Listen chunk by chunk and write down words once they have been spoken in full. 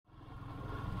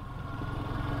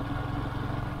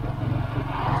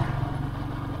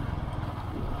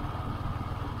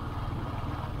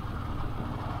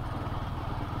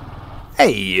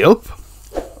Hey up!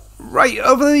 Right,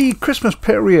 over the Christmas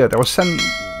period I was sent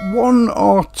one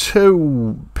or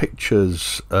two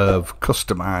pictures of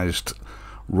customised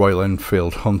Royal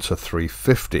Enfield Hunter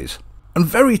 350s. And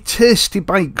very tasty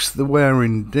bikes they were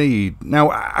indeed.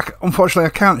 Now, unfortunately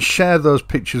I can't share those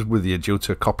pictures with you due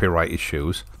to copyright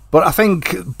issues. But I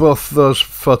think both those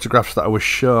photographs that I was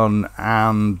shown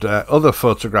and other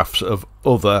photographs of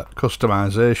other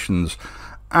customisations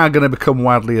are going to become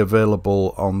widely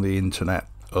available on the internet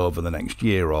over the next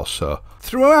year or so.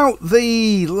 Throughout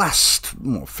the last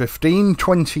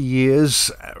 15-20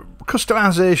 years,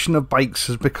 customisation of bikes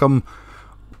has become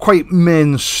quite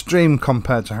mainstream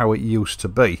compared to how it used to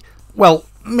be. Well,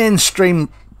 mainstream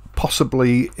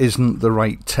possibly isn't the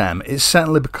right term. It's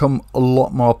certainly become a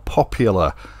lot more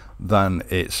popular than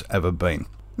it's ever been.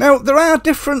 Now, there are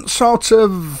different sorts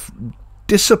of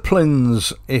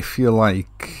disciplines, if you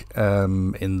like,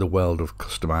 in the world of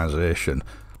customisation.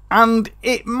 And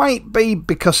it might be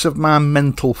because of my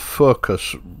mental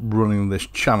focus running this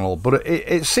channel, but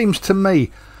it seems to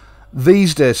me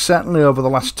these days, certainly over the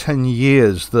last 10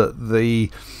 years, that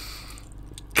the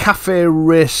cafe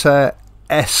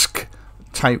racer-esque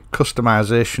type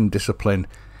customisation discipline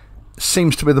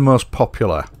seems to be the most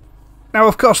popular. Now,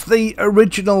 of course, the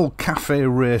original cafe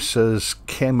racers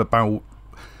came about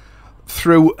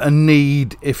through a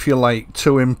need, if you like,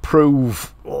 to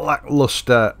improve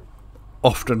lackluster,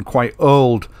 often quite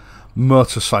old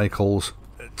motorcycles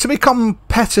to be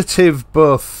competitive,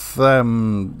 both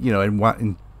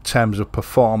in terms of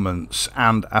performance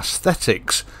and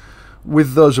aesthetics,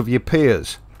 with those of your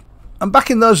peers. And back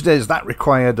in those days, that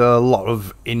required a lot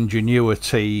of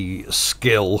ingenuity,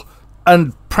 skill,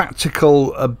 and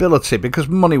practical ability, because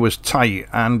money was tight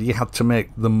and you had to make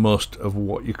the most of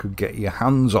what you could get your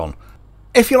hands on.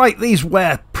 If you like, these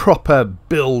were proper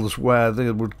builds where they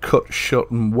would cut,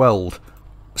 shut and weld.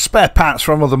 Spare parts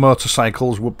from other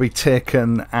motorcycles would be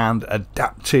taken and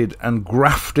adapted and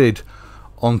grafted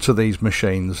onto these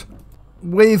machines,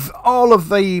 with all of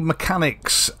the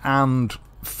mechanics and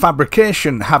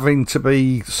fabrication having to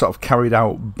be sort of carried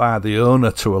out by the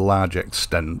owner to a large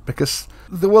extent, because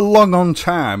they were long on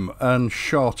time and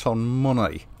short on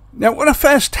money. Now, when I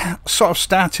first sort of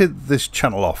started this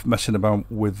channel off messing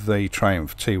about with the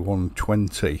Triumph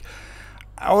T120,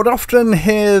 I would often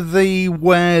hear the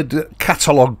word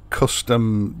catalogue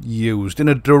custom used in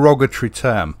a derogatory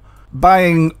term.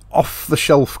 Buying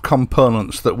off-the-shelf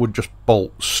components that would just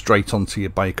bolt straight onto your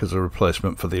bike as a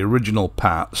replacement for the original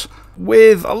parts,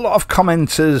 with a lot of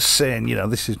commenters saying, you know,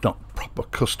 this is not proper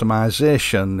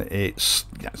customisation,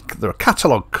 they're a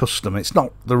catalogue custom, it's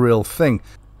not the real thing.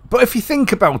 But if you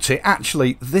think about it,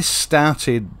 actually, this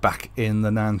started back in the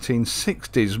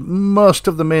 1960s. Most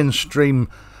of the mainstream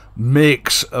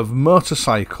makes of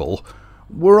motorcycle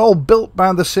were all built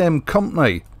by the same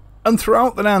company. And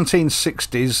throughout the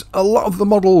 1960s, a lot of the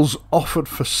models offered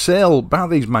for sale by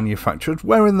these manufacturers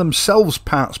were in themselves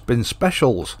parts bin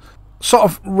specials. Sort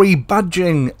of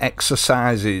rebadging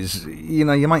exercises. You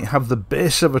know, you might have the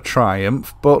base of a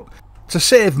Triumph, but to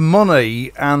save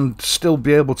money and still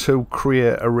be able to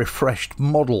create a refreshed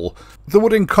model, they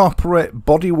would incorporate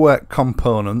bodywork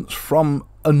components from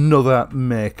another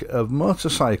make of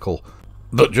motorcycle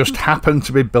that just happened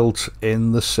to be built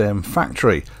in the same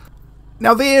factory.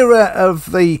 Now, the era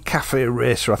of the cafe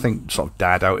racer, I think, sort of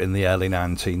died out in the early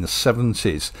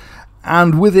 1970s,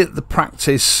 and with it the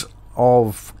practice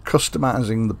of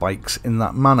customising the bikes in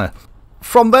that manner.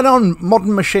 From then on,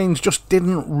 modern machines just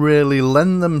didn't really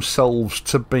lend themselves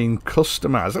to being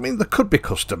customised. I mean, they could be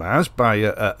customised by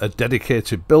a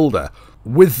dedicated builder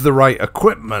with the right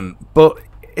equipment, but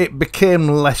it became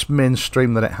less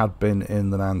mainstream than it had been in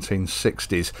the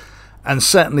 1960s. And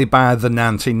certainly by the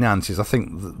 1990s, I think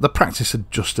the practice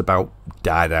had just about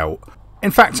died out.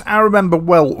 In fact, I remember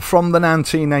well, from the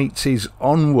 1980s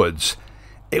onwards,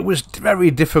 it was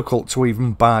very difficult to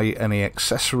even buy any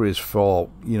accessories for,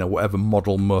 you know, whatever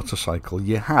model motorcycle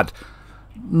you had.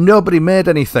 Nobody made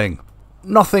anything.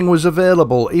 Nothing was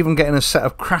available. Even getting a set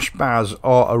of crash bars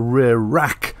or a rear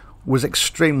rack was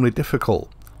extremely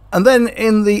difficult. And then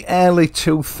in the early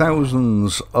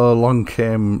 2000s, along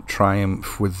came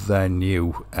Triumph with their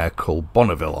new air-cooled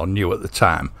Bonneville, or new at the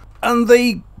time. And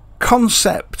the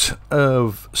concept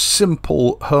of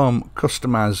simple home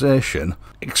customisation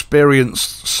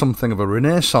experienced something of a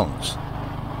renaissance.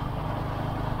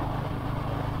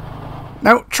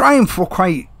 Now, Triumph were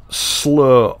quite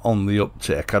slow on the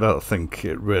uptake. I don't think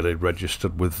it really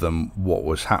registered with them what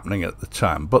was happening at the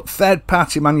time. But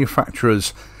third-party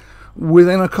manufacturers,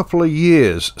 within a couple of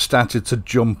years, started to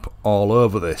jump all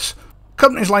over this.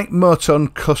 Companies like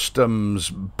Moton Customs,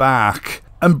 Bark,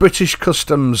 And British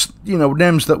Customs, you know,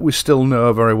 names that we still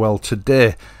know very well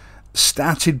today,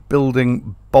 started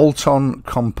building bolt-on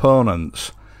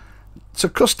components to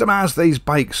customise these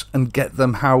bikes and get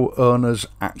them how owners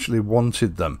actually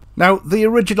wanted them. Now, the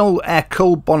original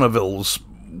air-cooled Bonnevilles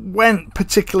weren't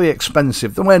particularly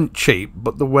expensive. They weren't cheap,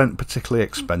 but they weren't particularly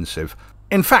expensive.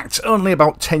 In fact, only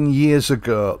about 10 years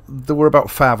ago, they were about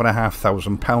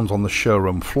 £5,500 on the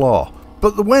showroom floor.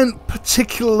 But they weren't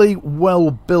particularly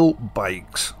well-built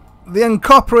bikes. They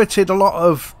incorporated a lot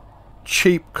of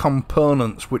cheap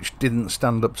components which didn't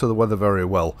stand up to the weather very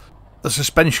well. The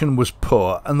suspension was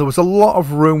poor and there was a lot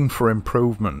of room for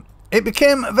improvement. It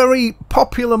became a very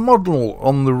popular model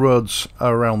on the roads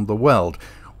around the world,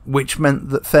 which meant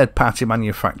that third-party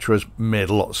manufacturers made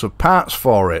lots of parts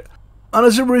for it. And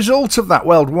as a result of that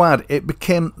worldwide, it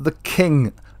became the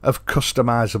king of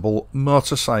customisable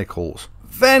motorcycles.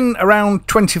 Then around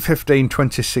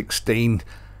 2015-2016,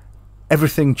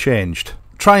 everything changed.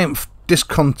 Triumph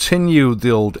discontinued the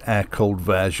old air-cooled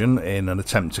version in an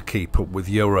attempt to keep up with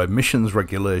Euro emissions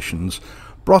regulations,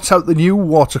 brought out the new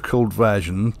water-cooled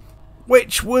version,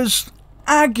 which was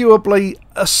arguably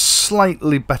a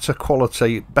slightly better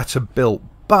quality, better built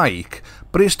bike,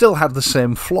 but it still had the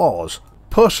same flaws.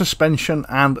 Poor suspension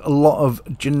and a lot of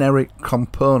generic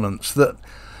components that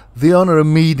the owner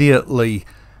immediately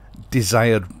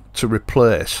desired to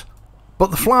replace.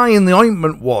 But the fly in the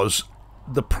ointment was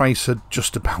the price had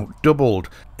just about doubled.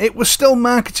 It was still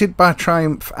marketed by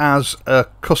Triumph as a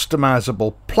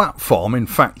customisable platform. In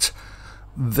fact,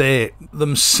 they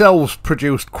themselves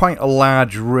produced quite a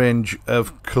large range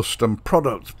of custom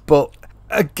products, but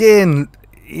again,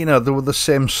 you know, they were the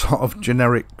same sort of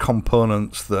generic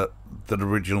components that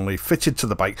originally fitted to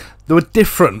the bike. They were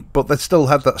different, but they still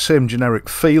had that same generic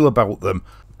feel about them,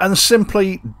 and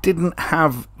simply didn't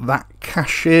have that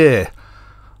cachet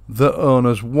that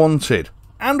owners wanted.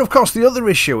 And of course the other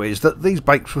issue is that these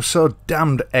bikes were so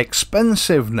damned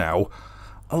expensive now,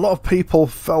 a lot of people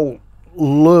felt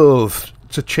loath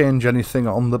to change anything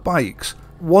on the bikes,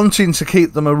 wanting to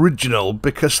keep them original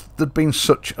because there'd been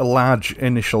such a large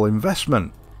initial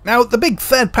investment. Now, the big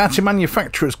third-party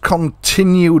manufacturers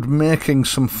continued making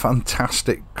some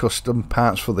fantastic custom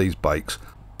parts for these bikes,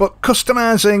 but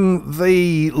customising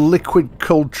the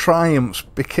liquid-cooled Triumphs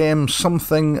became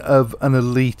something of an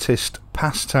elitist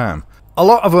pastime. A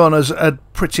lot of owners had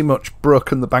pretty much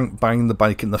broken the bank buying the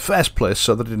bike in the first place,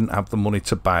 so they didn't have the money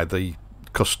to buy the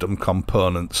custom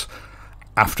components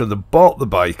after they bought the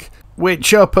bike,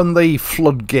 which opened the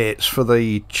floodgates for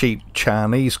the cheap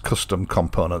Chinese custom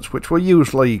components, which were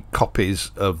usually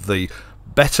copies of the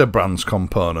better brand's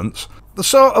components. They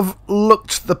sort of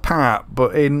looked the part,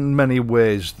 but in many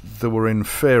ways they were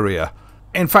inferior.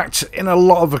 In fact, in a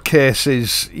lot of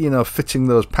cases, you know, fitting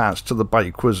those parts to the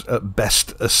bike was at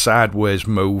best a sideways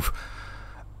move,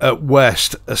 at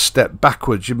worst a step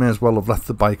backwards. You may as well have left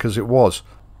the bike as it was.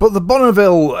 But the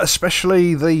Bonneville,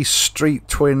 especially the Street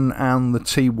Twin and the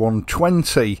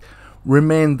T120,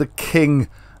 remained the king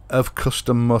of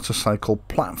custom motorcycle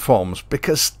platforms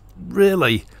because,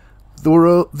 really, they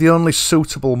were the only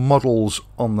suitable models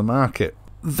on the market.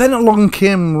 Then along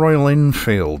came Royal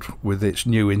Enfield with its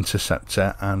new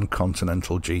Interceptor and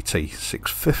Continental GT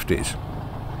 650s.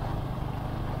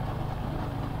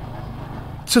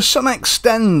 To some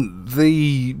extent,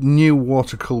 the new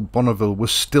water-cooled Bonneville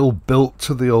was still built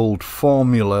to the old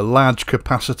formula, large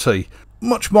capacity,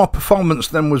 much more performance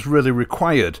than was really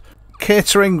required,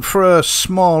 catering for a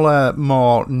smaller,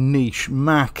 more niche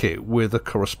market with a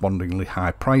correspondingly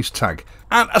high price tag.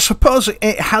 And I suppose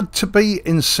it had to be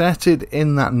inserted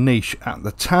in that niche at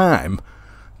the time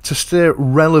to stay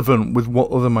relevant with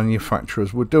what other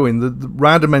manufacturers were doing. The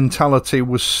rider mentality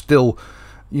was still,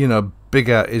 you know,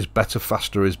 bigger is better,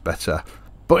 faster is better.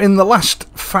 But in the last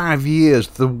 5 years,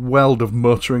 the world of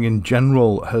motoring in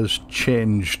general has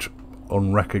changed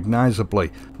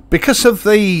unrecognisably. Because of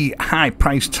the high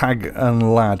price tag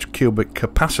and large cubic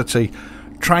capacity,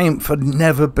 Triumph had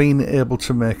never been able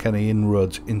to make any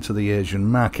inroads into the Asian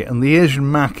market, and the Asian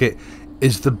market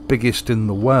is the biggest in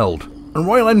the world. And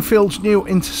Royal Enfield's new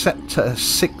Interceptor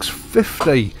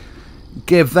 650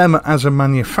 gave them as a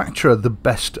manufacturer the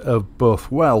best of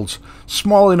both worlds,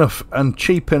 small enough and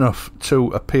cheap enough to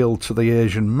appeal to the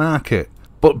Asian market,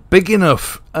 but big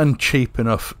enough and cheap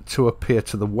enough to appeal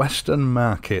to the Western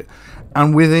market.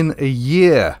 And within a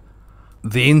year,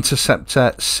 the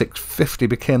Interceptor 650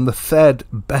 became the third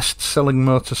best-selling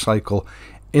motorcycle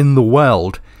in the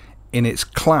world in its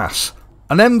class.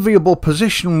 An enviable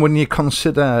position when you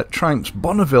consider Triumph's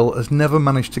Bonneville has never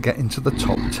managed to get into the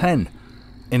top 10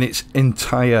 in its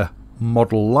entire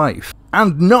model life.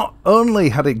 And not only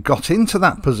had it got into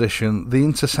that position, the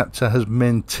Interceptor has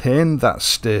maintained that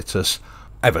status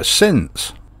ever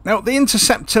since. Now, the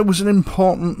Interceptor was an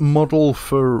important model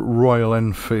for Royal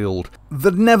Enfield.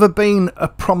 There'd never been a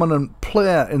prominent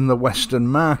player in the Western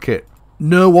market.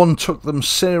 No one took them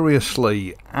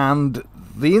seriously, and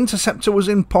the Interceptor was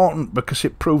important because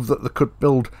it proved that they could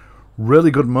build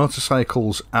really good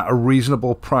motorcycles at a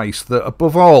reasonable price that,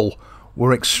 above all,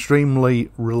 were extremely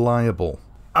reliable.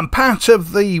 And part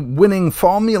of the winning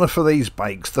formula for these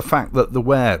bikes, the fact that they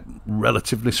were,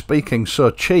 relatively speaking, so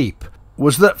cheap,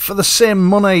 was that for the same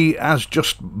money as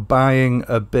just buying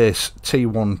a base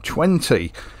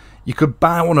T120, you could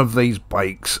buy one of these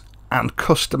bikes and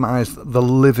customise the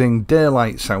living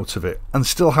daylights out of it and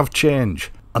still have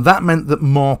change. And that meant that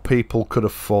more people could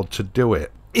afford to do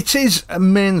it. It is a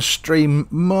mainstream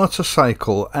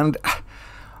motorcycle, and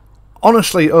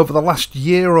honestly, over the last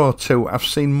year or two, I've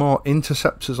seen more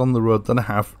Interceptors on the road than I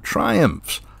have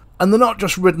Triumphs. And they're not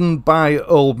just ridden by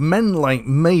old men like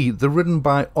me, they're ridden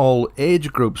by all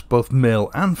age groups, both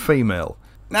male and female.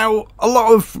 Now, a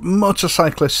lot of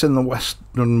motorcyclists in the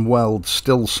Western world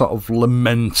still sort of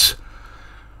lament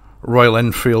Royal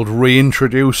Enfield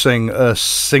reintroducing a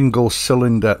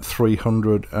single-cylinder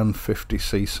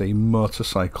 350cc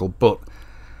motorcycle, but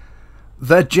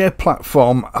their J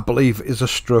platform, I believe, is a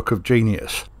stroke of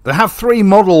genius. They have three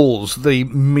models: the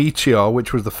Meteor,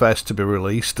 which was the first to be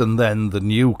released, and then the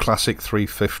new Classic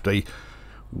 350,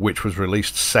 which was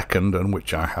released second, and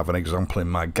which I have an example in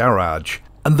my garage.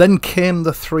 And then came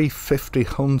the 350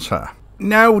 Hunter.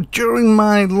 Now, during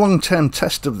my long-term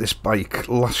test of this bike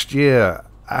last year,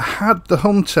 I had the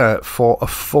Hunter for a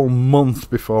full month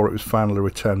before it was finally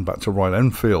returned back to Royal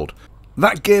Enfield.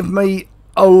 That gave me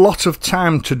a lot of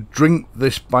time to drink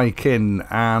this bike in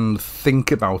and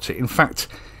think about it. In fact,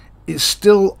 it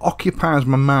still occupies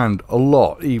my mind a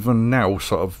lot, even now,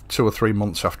 sort of 2 or 3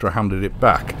 months after I handed it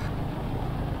back.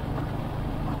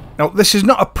 Now, this is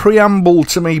not a preamble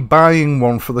to me buying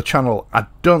one for the channel. I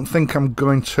don't think I'm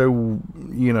going to,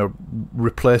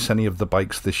 replace any of the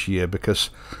bikes this year because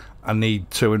I need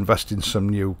to invest in some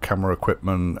new camera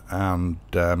equipment and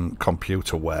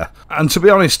computer wear. And to be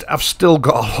honest, I've still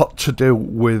got a lot to do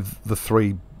with the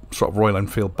three sort of Royal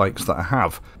Enfield bikes that I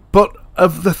have. But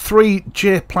of the three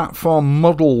J platform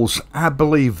models, I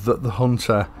believe that the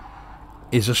Hunter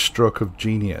is a stroke of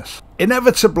genius.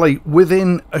 Inevitably,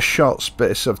 within a short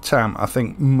space of time, I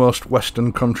think most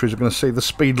Western countries are going to see the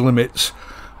speed limits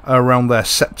around their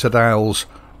sector dials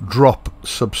drop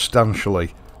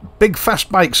substantially. Big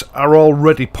fast bikes are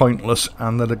already pointless,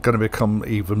 and they're going to become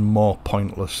even more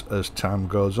pointless as time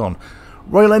goes on.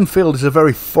 Royal Enfield is a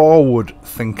very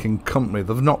forward-thinking company.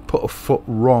 They've not put a foot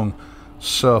wrong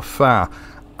so far,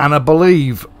 and I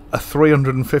believe a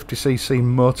 350cc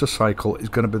motorcycle is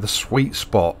going to be the sweet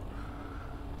spot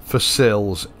for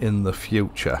sales in the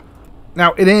future.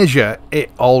 Now, in Asia,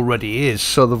 it already is,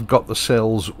 so they've got the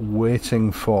sales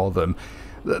waiting for them.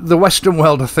 The Western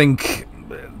world, I think,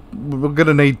 we're going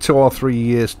to need 2 or 3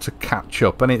 years to catch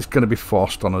up, and it's going to be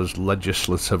forced on us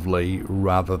legislatively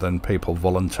rather than people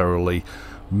voluntarily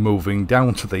moving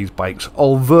down to these bikes.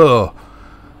 Although,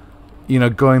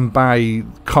 going by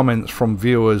comments from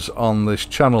viewers on this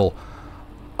channel,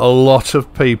 a lot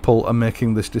of people are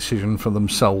making this decision for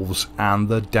themselves, and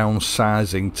they're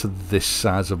downsizing to this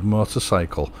size of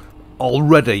motorcycle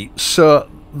already. So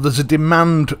there's a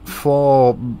demand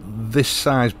for this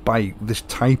size bike, this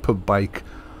type of bike,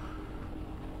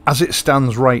 as it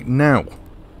stands right now,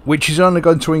 which is only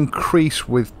going to increase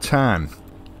with time.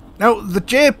 Now, the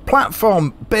J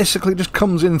platform basically just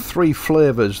comes in 3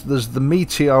 flavours. There's the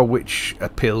Meteor, which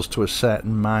appeals to a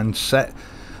certain mindset.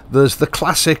 There's the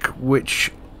Classic,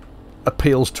 which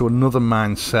appeals to another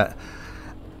mindset.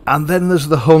 And then there's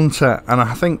the Hunter, and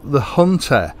I think the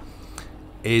Hunter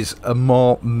is a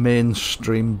more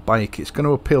mainstream bike. It's going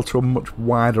to appeal to a much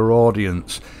wider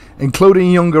audience,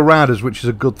 including younger riders, which is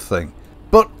a good thing.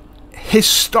 But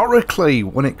historically,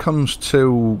 when it comes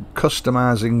to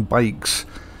customising bikes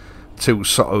to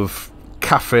sort of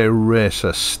cafe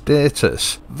racer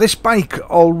status, this bike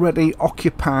already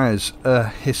occupies a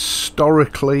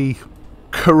historically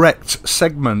correct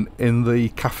segment in the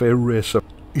cafe racer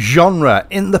genre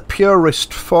in the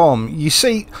purest form. You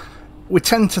see, we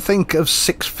tend to think of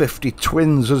 650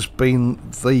 twins as being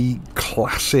the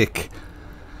classic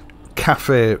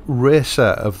cafe racer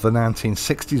of the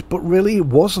 1960s, but really it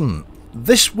wasn't.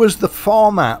 This was the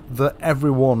format that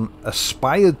everyone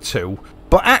aspired to,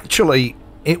 but actually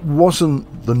it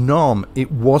wasn't the norm.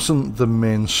 It wasn't the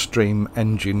mainstream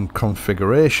engine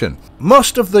configuration.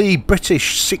 Most of the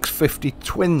British 650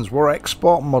 twins were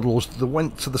export models that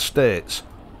went to the States.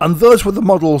 And those were the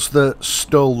models that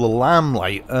stole the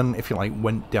limelight and, if you like,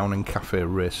 went down in cafe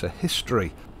racer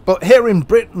history. But here in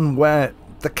Britain, where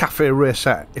the cafe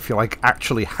racer, if you like,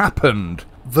 actually happened,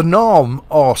 the norm,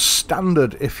 or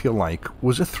standard if you like,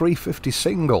 was a 350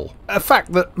 single. A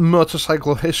fact that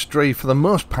motorcycle history for the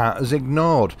most part has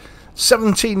ignored.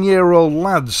 17-year-old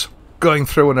lads going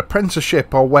through an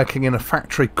apprenticeship or working in a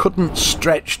factory couldn't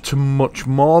stretch to much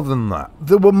more than that.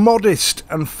 There were modest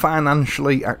and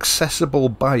financially accessible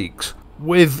bikes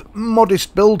with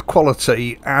modest build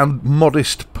quality and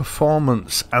modest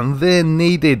performance, and they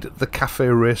needed the cafe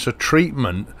racer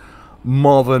treatment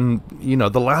more than, you know,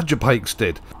 the larger bikes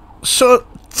did. So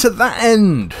to that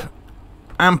end,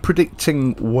 I'm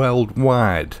predicting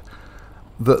worldwide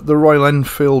that the Royal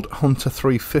Enfield Hunter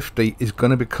 350 is going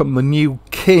to become the new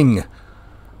king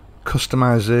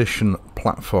customization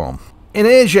platform. In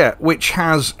Asia, which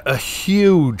has a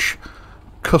huge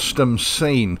custom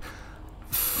scene,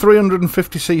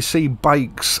 350cc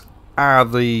bikes are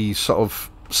the sort of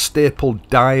staple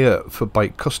diet for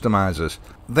bike customizers.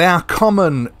 They are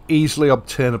common, easily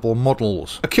obtainable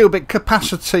models, a cubic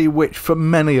capacity which for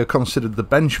many are considered the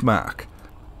benchmark.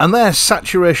 And their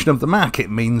saturation of the market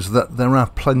means that there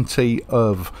are plenty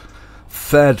of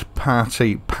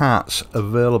third-party parts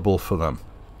available for them.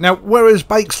 Now, whereas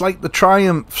bikes like the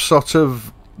Triumph sort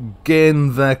of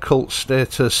gain their cult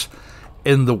status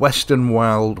in the Western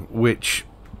world, which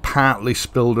partly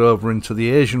spilled over into the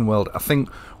Asian world, I think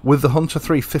with the Hunter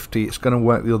 350 it's going to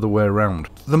work the other way around.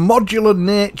 The modular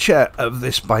nature of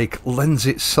this bike lends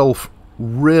itself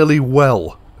really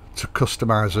well to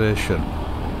customization.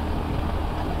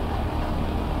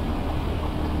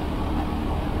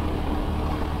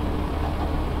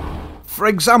 For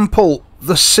example,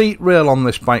 the seat rail on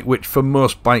this bike, which for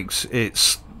most bikes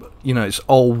it's, you know, it's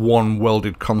all one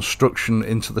welded construction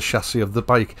into the chassis of the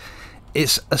bike.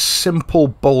 It's a simple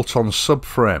bolt-on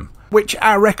subframe, which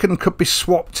I reckon could be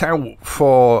swapped out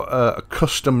for a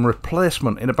custom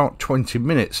replacement in about 20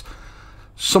 minutes.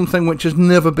 Something which has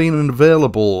never been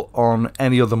available on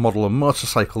any other model of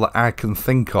motorcycle that I can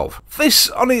think of. This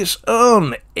on its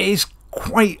own is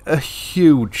quite a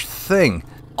huge thing.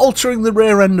 Altering the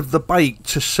rear end of the bike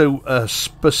to suit a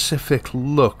specific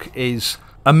look is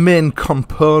a main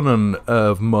component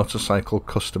of motorcycle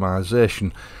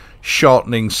customization.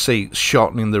 Shortening seats,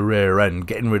 shortening the rear end,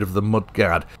 getting rid of the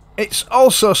mudguard. It's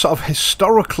also sort of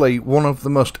historically one of the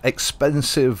most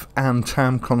expensive and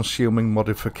time-consuming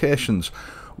modifications.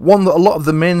 One that a lot of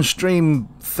the mainstream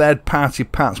third-party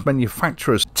parts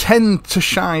manufacturers tend to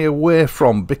shy away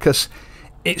from because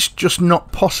it's just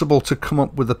not possible to come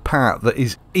up with a part that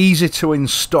is easy to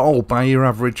install by your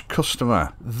average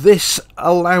customer. This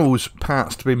allows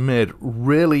parts to be made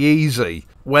really easy,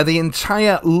 where the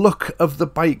entire look of the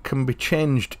bike can be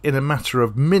changed in a matter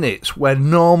of minutes, where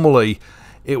normally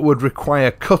it would require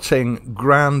cutting,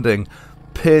 grinding,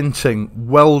 painting,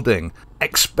 welding,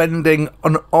 expending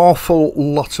an awful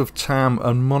lot of time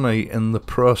and money in the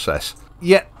process.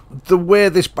 Yet the way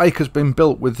this bike has been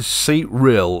built with the seat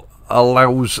rail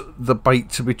allows the bike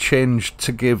to be changed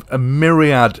to give a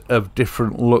myriad of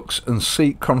different looks and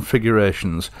seat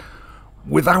configurations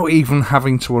without even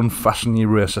having to unfasten your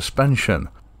rear suspension.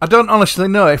 I don't honestly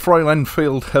know if Royal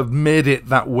Enfield have made it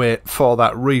that way for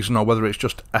that reason or whether it's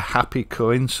just a happy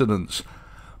coincidence,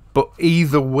 but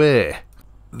either way,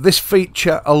 this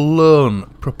feature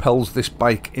alone propels this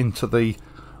bike into the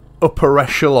upper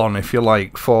echelon, if you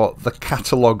like, for the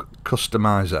catalogue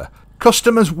customizer.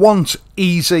 Customers want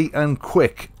easy and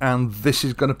quick, and this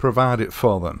is going to provide it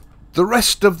for them. The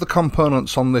rest of the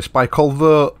components on this bike,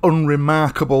 although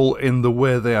unremarkable in the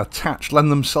way they are attached,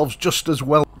 lend themselves just as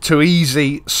well to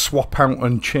easy swap out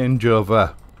and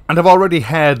changeover. And I've already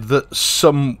heard that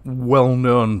some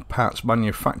well-known parts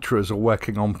manufacturers are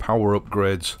working on power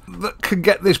upgrades that could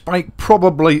get this bike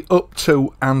probably up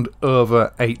to and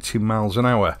over 80 miles an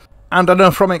hour. And I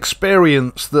know from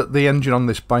experience that the engine on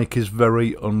this bike is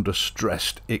very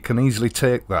understressed. It can easily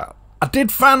take that. I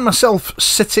did find myself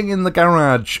sitting in the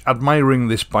garage admiring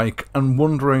this bike and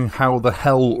wondering how the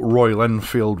hell Royal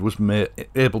Enfield was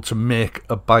able to make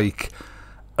a bike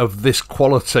of this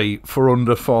quality for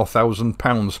under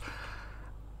 £4,000.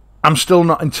 I'm still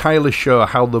not entirely sure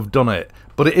how they've done it,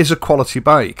 but it is a quality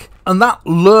bike. And that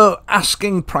low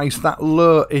asking price, that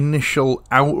low initial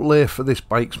outlay for this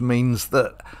bike means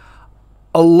that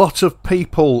a lot of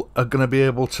people are going to be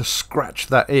able to scratch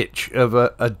that itch of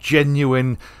a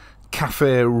genuine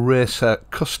cafe racer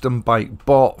custom bike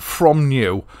bought from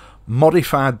new,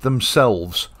 modified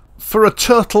themselves, for a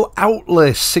total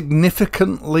outlay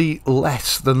significantly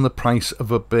less than the price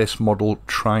of a base model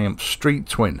Triumph Street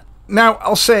Twin. Now,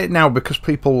 I'll say it now because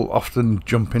people often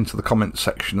jump into the comment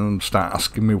section and start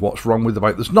asking me what's wrong with the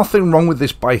bike. There's nothing wrong with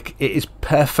this bike. It is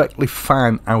perfectly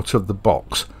fine out of the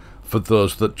box for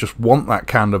those that just want that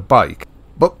kind of bike.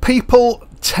 But people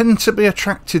tend to be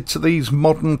attracted to these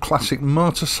modern classic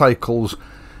motorcycles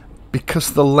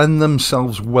because they lend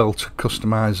themselves well to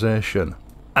customization.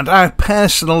 And I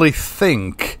personally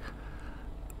think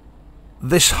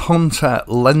this Hunter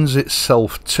lends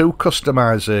itself to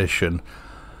customization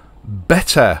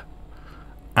better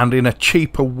and in a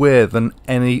cheaper way than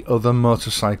any other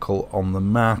motorcycle on the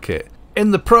market,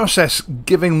 in the process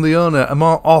giving the owner a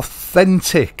more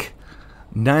authentic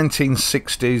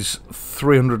 1960s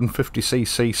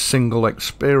 350cc single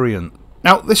experience.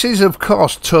 Now, this is of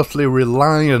course totally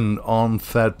reliant on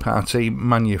third-party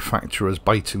manufacturers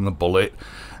biting the bullet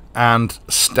and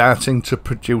starting to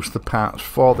produce the parts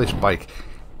for this bike.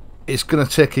 It's going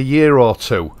to take a year or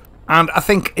two. And I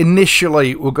think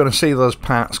initially we're going to see those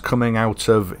parts coming out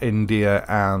of India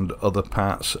and other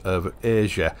parts of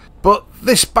Asia. But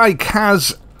this bike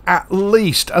has, at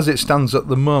least as it stands at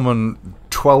the moment,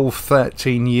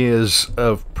 12-13 years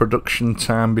of production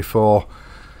time before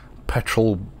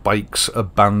petrol bikes are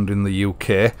banned in the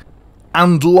UK,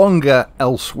 and longer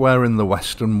elsewhere in the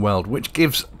Western world, which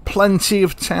gives plenty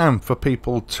of time for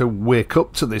people to wake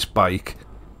up to this bike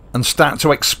and start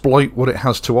to exploit what it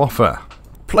has to offer.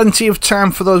 Plenty of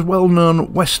time for those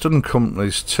well-known Western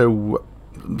companies to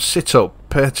sit up,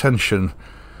 pay attention,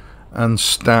 and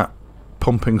start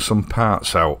pumping some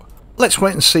parts out. Let's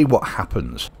wait and see what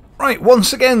happens. Right,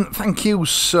 once again, thank you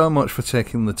so much for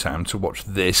taking the time to watch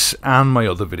this and my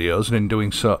other videos, and in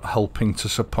doing so helping to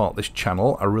support this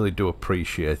channel. I really do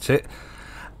appreciate it.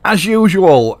 As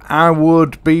usual, I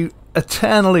would be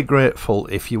eternally grateful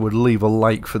if you would leave a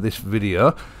like for this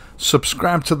video.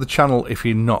 Subscribe to the channel if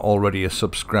you're not already a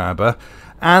subscriber,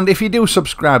 and if you do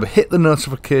subscribe, hit the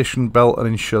notification bell and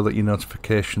ensure that your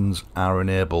notifications are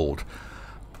enabled.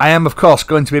 I am of course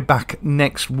going to be back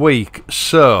next week,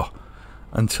 so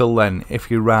until then, if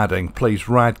you're riding, please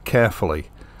ride carefully,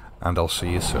 and I'll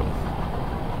see you soon.